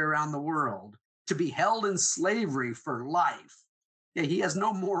halfway around the world to be held in slavery for life. Yeah, he has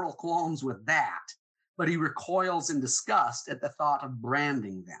no moral qualms with that, but he recoils in disgust at the thought of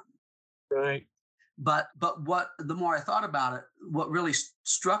branding them. Right. But the more I thought about it, what really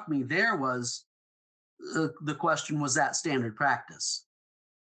struck me there was the question, was that standard practice?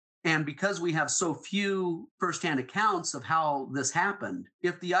 And because we have so few firsthand accounts of how this happened,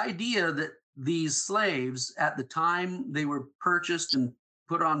 if the idea that these slaves at the time they were purchased and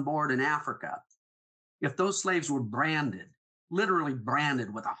put on board in Africa, if those slaves were branded, literally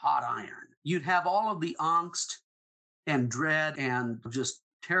branded with a hot iron, you'd have all of the angst and dread and just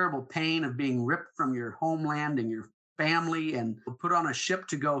terrible pain of being ripped from your homeland and your family and put on a ship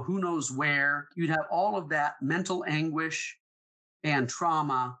to go who knows where. You'd have all of that mental anguish and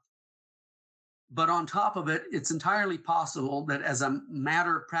trauma. But on top of it, it's entirely possible that as a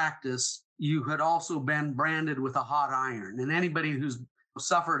matter of practice, you had also been branded with a hot iron. And anybody who's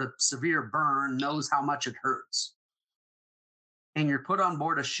suffered a severe burn knows how much it hurts. And you're put on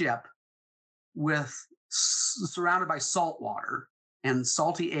board a ship surrounded by salt water and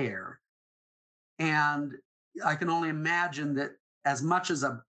salty air. And I can only imagine that as much as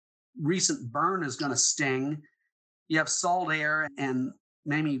a recent burn is going to sting, you have salt air and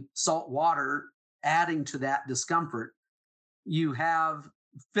maybe salt water adding to that discomfort. You have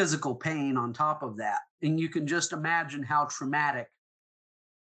physical pain on top of that. And you can just imagine how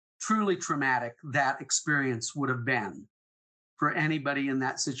truly traumatic that experience would have been for anybody in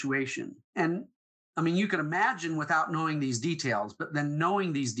that situation. And I mean, you can imagine without knowing these details, but then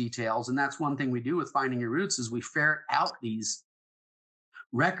knowing these details, and that's one thing we do with Finding Your Roots, is we ferret out these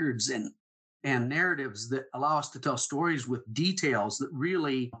records and narratives that allow us to tell stories with details that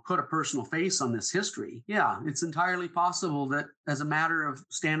really put a personal face on this history. Yeah, it's entirely possible that as a matter of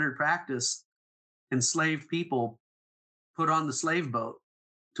standard practice, enslaved people put on the slave boat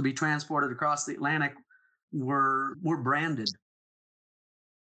to be transported across the Atlantic were branded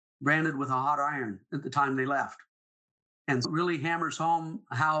with a hot iron at the time they left. And it really hammers home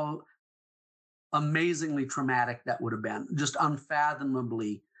how amazingly traumatic that would have been, just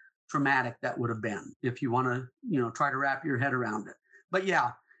unfathomably traumatic that would have been, if you want to, try to wrap your head around it. But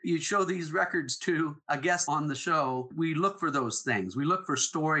yeah, you show these records to a guest on the show, we look for those things. We look for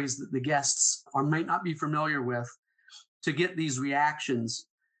stories that the guests might not be familiar with to get these reactions.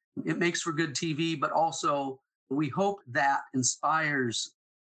 It makes for good TV, but also we hope that inspires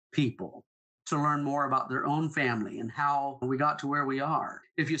people to learn more about their own family and how we got to where we are.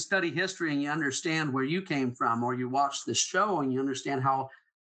 If you study history and you understand where you came from, or you watch this show and you understand how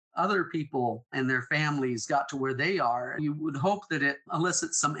other people and their families got to where they are, you would hope that it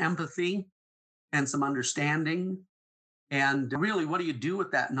elicits some empathy and some understanding. And really, what do you do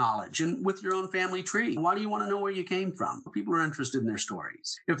with that knowledge? And with your own family tree, why do you want to know where you came from? People are interested in their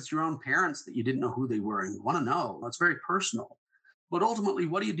stories. If it's your own parents that you didn't know who they were and you want to know, it's very personal. But ultimately,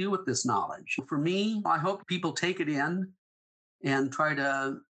 what do you do with this knowledge? For me, I hope people take it in and try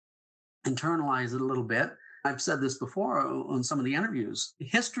to internalize it a little bit. I've said this before on some of the interviews.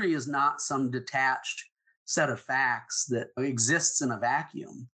 History is not some detached set of facts that exists in a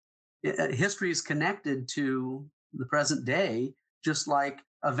vacuum. History is connected to the present day, just like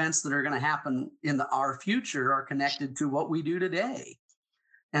events that are going to happen in our future are connected to what we do today.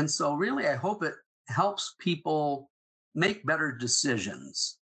 And so really, I hope it helps people make better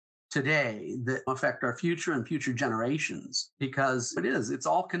decisions today that affect our future and future generations, because it's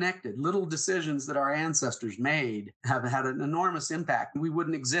all connected. Little decisions that our ancestors made have had an enormous impact. We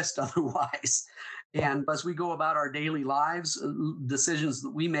wouldn't exist otherwise. And as we go about our daily lives, decisions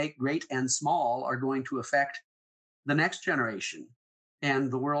that we make, great and small, are going to affect the next generation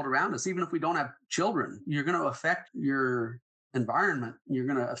and the world around us. Even if we don't have children, you're going to affect your environment, you're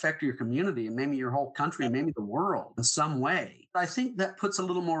going to affect your community, and maybe your whole country, and maybe the world in some way. I think that puts a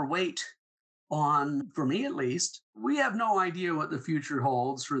little more weight on, for me at least. We have no idea what the future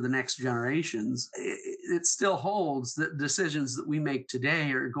holds for the next generations. It still holds that decisions that we make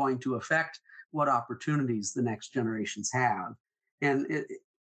today are going to affect what opportunities the next generations have. And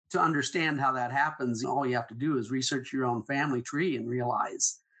to understand how that happens, all you have to do is research your own family tree and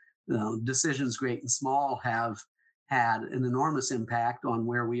realize, decisions great and small have had an enormous impact on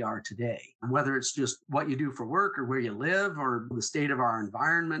where we are today. Whether it's just what you do for work or where you live or the state of our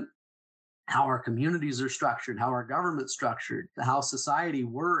environment, how our communities are structured, how our government's structured, how society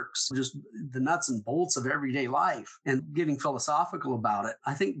works, just the nuts and bolts of everyday life, and getting philosophical about it.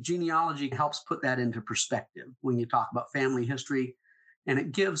 I think genealogy helps put that into perspective when you talk about family history. And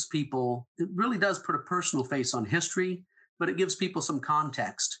it gives people, it really does put a personal face on history, but it gives people some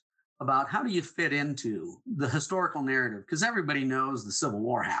context about how do you fit into the historical narrative? Because everybody knows the Civil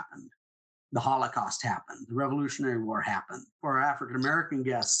War happened, the Holocaust happened, the Revolutionary War happened. For our African-American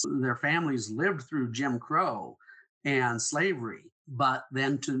guests, their families lived through Jim Crow and slavery, but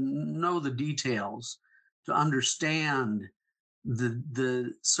then to know the details, to understand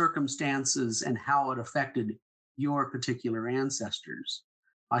the circumstances and how it affected your particular ancestors,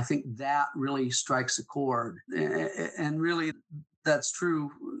 I think that really strikes a chord. And really, that's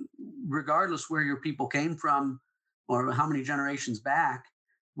true regardless where your people came from or how many generations back.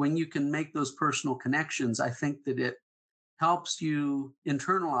 When you can make those personal connections, I think that it helps you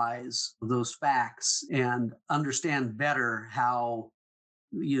internalize those facts and understand better how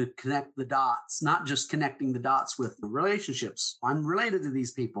you connect the dots, not just connecting the dots with the relationships. I'm related to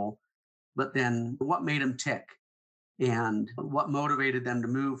these people, but then what made them tick and what motivated them to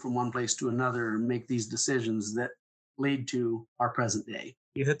move from one place to another and make these decisions that lead to our present day.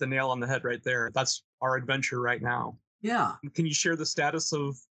 You hit the nail on the head right there. That's our adventure right now. Yeah. Can you share the status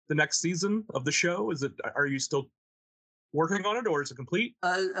of the next season of the show? Are you still working on it, or is it complete?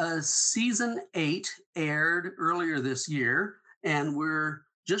 Season 8 aired earlier this year, and we're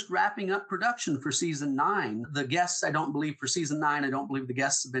just wrapping up production for season 9. The guests, I don't believe for season 9, I don't believe the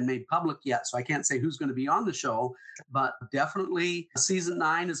guests have been made public yet, so I can't say who's going to be on the show, but definitely season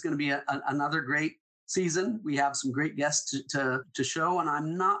 9 is going to be another great season. We have some great guests to show, and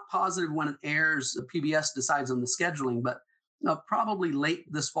I'm not positive when it airs. PBS decides on the scheduling, but probably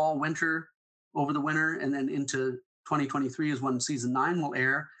late this fall, winter, over the winter, and then into 2023 is when season 9 will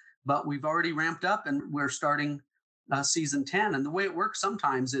air. But we've already ramped up, and we're starting season 10. And the way it works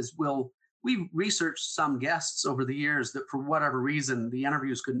sometimes is we've researched some guests over the years that for whatever reason the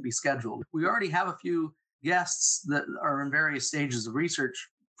interviews couldn't be scheduled. We already have a few guests that are in various stages of research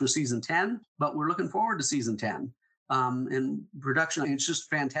for season 10, but we're looking forward to season 10 and production. It's just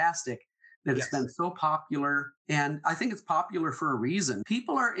fantastic that it's been so popular. And I think it's popular for a reason.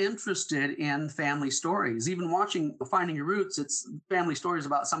 People are interested in family stories. Even watching Finding Your Roots, it's family stories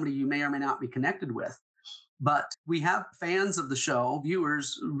about somebody you may or may not be connected with. But we have fans of the show,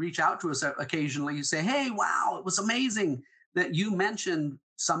 viewers, reach out to us occasionally and say, hey, wow, it was amazing that you mentioned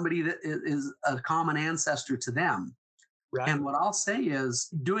somebody that is a common ancestor to them. Right. And what I'll say is,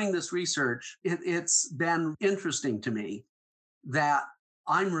 doing this research, it's been interesting to me that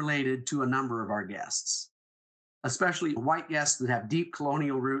I'm related to a number of our guests, especially white guests that have deep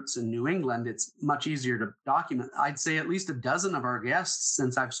colonial roots in New England. It's much easier to document. I'd say at least a dozen of our guests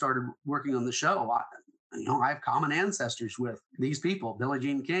since I've started working on the show. I have common ancestors with these people, Billie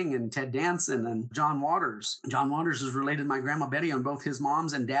Jean King and Ted Danson and John Waters. John Waters is related to my Grandma Betty on both his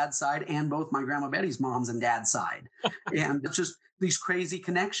mom's and dad's side and both my Grandma Betty's mom's and dad's side. And it's just these crazy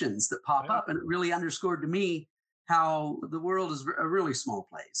connections that pop up. And it really underscored to me how the world is a really small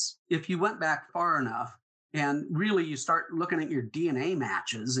place. If you went back far enough and really you start looking at your DNA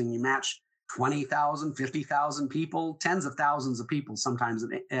matches and you match 20,000, 50,000 people, tens of thousands of people sometimes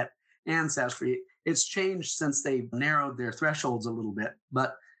at Ancestry, it's changed since they've narrowed their thresholds a little bit,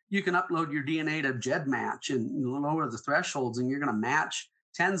 but you can upload your DNA to GEDmatch and lower the thresholds and you're going to match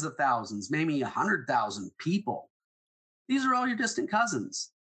tens of thousands, maybe 100,000 people. These are all your distant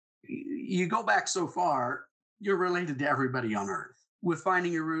cousins. You go back so far, you're related to everybody on Earth. With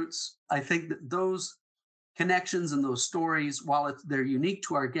Finding Your Roots, I think that those connections and those stories, while they're unique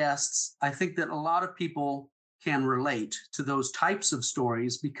to our guests, I think that a lot of people can relate to those types of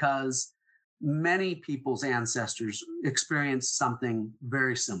stories because many people's ancestors experienced something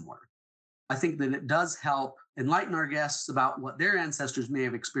very similar. I think that it does help enlighten our guests about what their ancestors may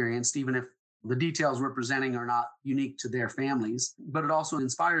have experienced, even if the details we're presenting are not unique to their families, but it also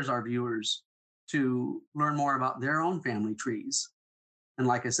inspires our viewers to learn more about their own family trees. And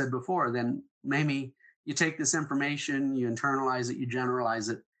like I said before, then maybe you take this information, you internalize it, you generalize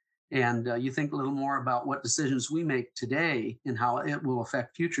it, and you think a little more about what decisions we make today and how it will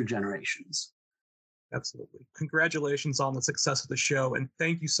affect future generations. Absolutely. Congratulations on the success of the show. And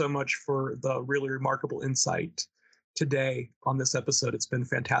thank you so much for the really remarkable insight today on this episode. It's been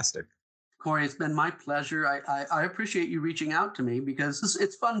fantastic. Corey, it's been my pleasure. I appreciate you reaching out to me because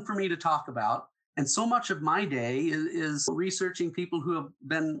it's fun for me to talk about. And so much of my day is researching people who have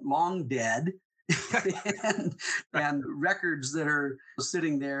been long dead and records that are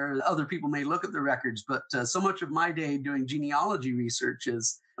sitting there. Other people may look at the records, but so much of my day doing genealogy research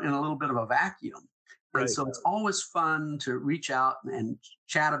is in a little bit of a vacuum. And so it's always fun to reach out and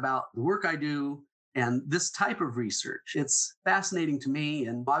chat about the work I do and this type of research. It's fascinating to me.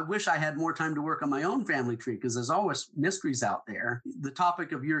 And I wish I had more time to work on my own family tree because there's always mysteries out there. The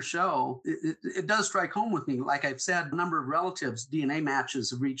topic of your show, it does strike home with me. Like I've said, a number of relatives, DNA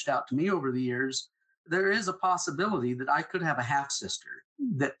matches have reached out to me over the years. There is a possibility that I could have a half sister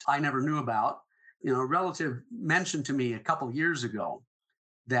that I never knew about. A relative mentioned to me a couple of years ago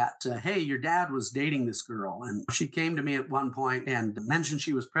that, hey, your dad was dating this girl. And she came to me at one point and mentioned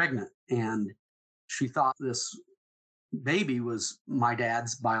she was pregnant. And she thought this baby was my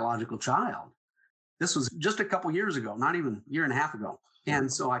dad's biological child. This was just a couple years ago, not even a year and a half ago. And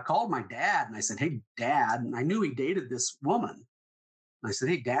so I called my dad and I said, hey, Dad, and I knew he dated this woman. And I said,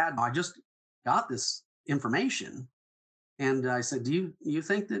 hey, Dad, I just got this information. And I said, do you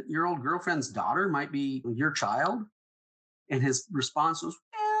think that your old girlfriend's daughter might be your child? And his response was,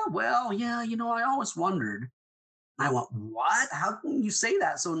 I always wondered. I went, what? How can you say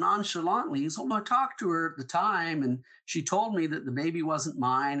that so nonchalantly? So I talked to her at the time, and she told me that the baby wasn't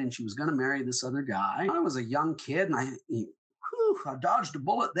mine, and she was going to marry this other guy. I was a young kid, and I dodged a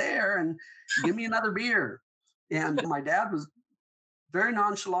bullet there, and give me another beer. And my dad was very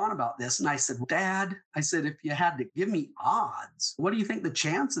nonchalant about this. And I said, Dad, if you had to give me odds, what do you think the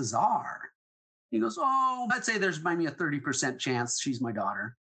chances are? He goes, I'd say there's maybe a 30% chance she's my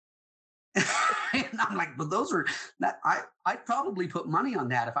daughter. And I'm like, but those are that I'd probably put money on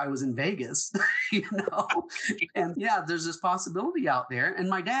that if I was in Vegas, And yeah, there's this possibility out there. And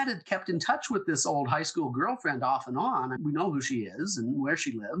my dad had kept in touch with this old high school girlfriend off and on. We know who she is and where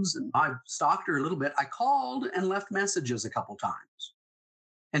she lives. And I stalked her a little bit. I called and left messages a couple times.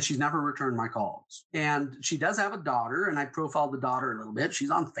 And she's never returned my calls. And she does have a daughter, and I profiled the daughter a little bit.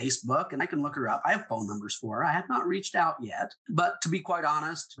 She's on Facebook, and I can look her up. I have phone numbers for her. I have not reached out yet. But to be quite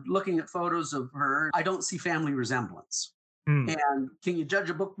honest, looking at photos of her, I don't see family resemblance. And can you judge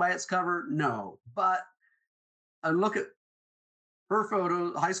a book by its cover? No. But I look at her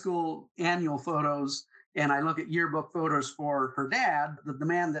photos, high school annual photos, and I look at yearbook photos for her dad, the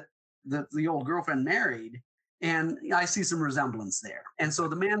man that the old girlfriend married. And I see some resemblance there. And so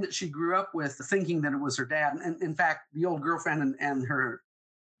the man that she grew up with, thinking that it was her dad, and in fact, the old girlfriend and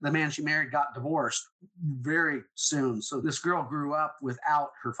the man she married got divorced very soon. So this girl grew up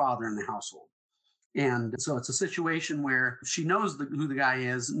without her father in the household. And so it's a situation where she knows who the guy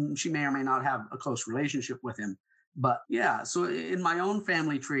is, and she may or may not have a close relationship with him. But yeah, so in my own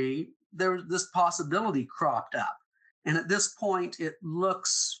family tree, this possibility cropped up. And at this point, it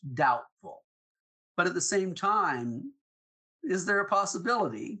looks doubtful. But at the same time, is there a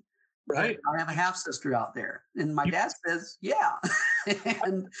possibility? Right. I have a half sister out there. And my dad says, yeah.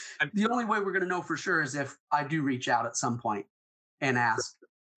 And the only way we're going to know for sure is if I do reach out at some point and ask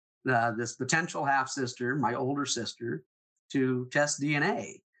this potential half sister, my older sister, to test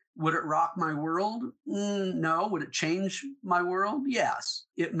DNA. Would it rock my world? No. Would it change my world? Yes.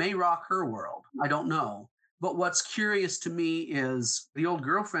 It may rock her world. I don't know. But what's curious to me is the old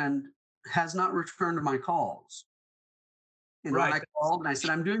girlfriend has not returned my calls. And when I called and I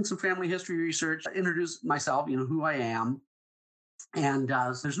said, I'm doing some family history research, I introduced myself, who I am. And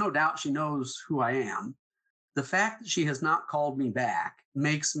there's no doubt she knows who I am. The fact that she has not called me back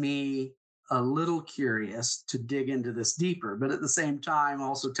makes me a little curious to dig into this deeper, but at the same time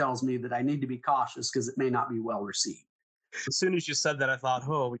also tells me that I need to be cautious because it may not be well received. As soon as you said that, I thought,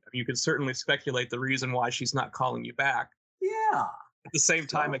 you could certainly speculate the reason why she's not calling you back. Yeah. At the same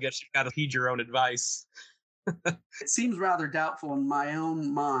time, I guess you've got to heed your own advice. It seems rather doubtful in my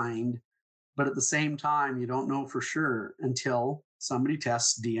own mind, but at the same time, you don't know for sure until somebody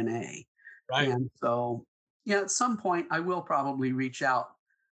tests DNA. Right. And so, at some point, I will probably reach out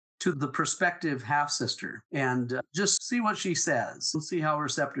to the prospective half-sister and just see what she says. We'll see how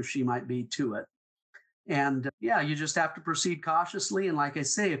receptive she might be to it. And you just have to proceed cautiously. And like I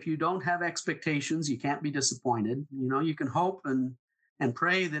say, if you don't have expectations, you can't be disappointed. You can hope and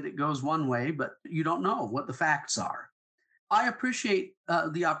pray that it goes one way, but you don't know what the facts are. I appreciate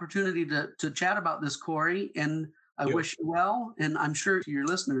the opportunity to chat about this, Corey, and I wish you well. And I'm sure to your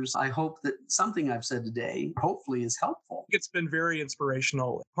listeners, I hope that something I've said today hopefully is helpful. It's been very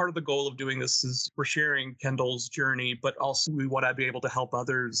inspirational. Part of the goal of doing this is we're sharing Kendall's journey, but also we want to be able to help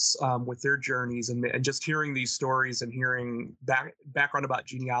others with their journeys. And just hearing these stories and hearing background about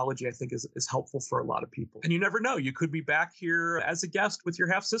genealogy, I think is helpful for a lot of people. And you never know, you could be back here as a guest with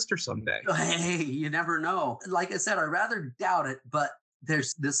your half-sister someday. Hey, you never know. Like I said, I rather doubt it, but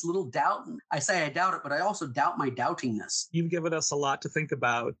there's this little doubt. I say I doubt it, but I also doubt my doubtingness. You've given us a lot to think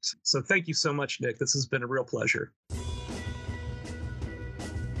about. So thank you so much, Nick. This has been a real pleasure.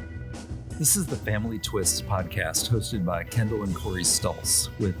 This is the Family Twist podcast hosted by Kendall and Corey Stultz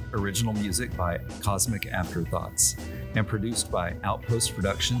with original music by Cosmic Afterthoughts and produced by Outpost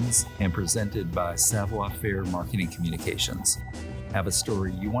Productions and presented by Savoir Faire Marketing Communications. Have a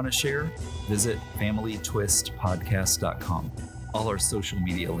story you want to share? Visit familytwistpodcast.com. All our social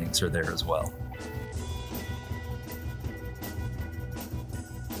media links are there as well.